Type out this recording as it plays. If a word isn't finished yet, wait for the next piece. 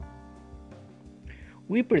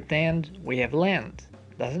We pretend we have land.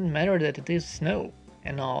 Doesn't matter that it is snow,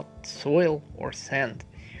 and not soil or sand.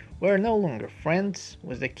 We are no longer friends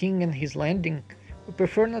with the king and his landing. We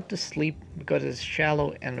prefer not to sleep because it's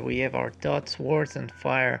shallow and we have our thoughts, words, and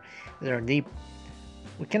fire that are deep.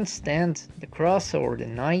 We can stand the cross over the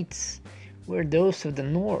nights. We're those of the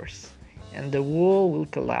North, and the wall will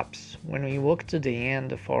collapse when we walk to the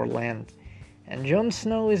end of our land. And Jon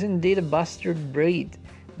Snow is indeed a bastard breed,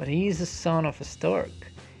 but he is the son of a Stark,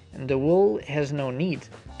 and the wall has no need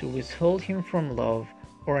to withhold him from love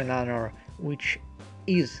or an honor which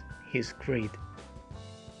is his creed.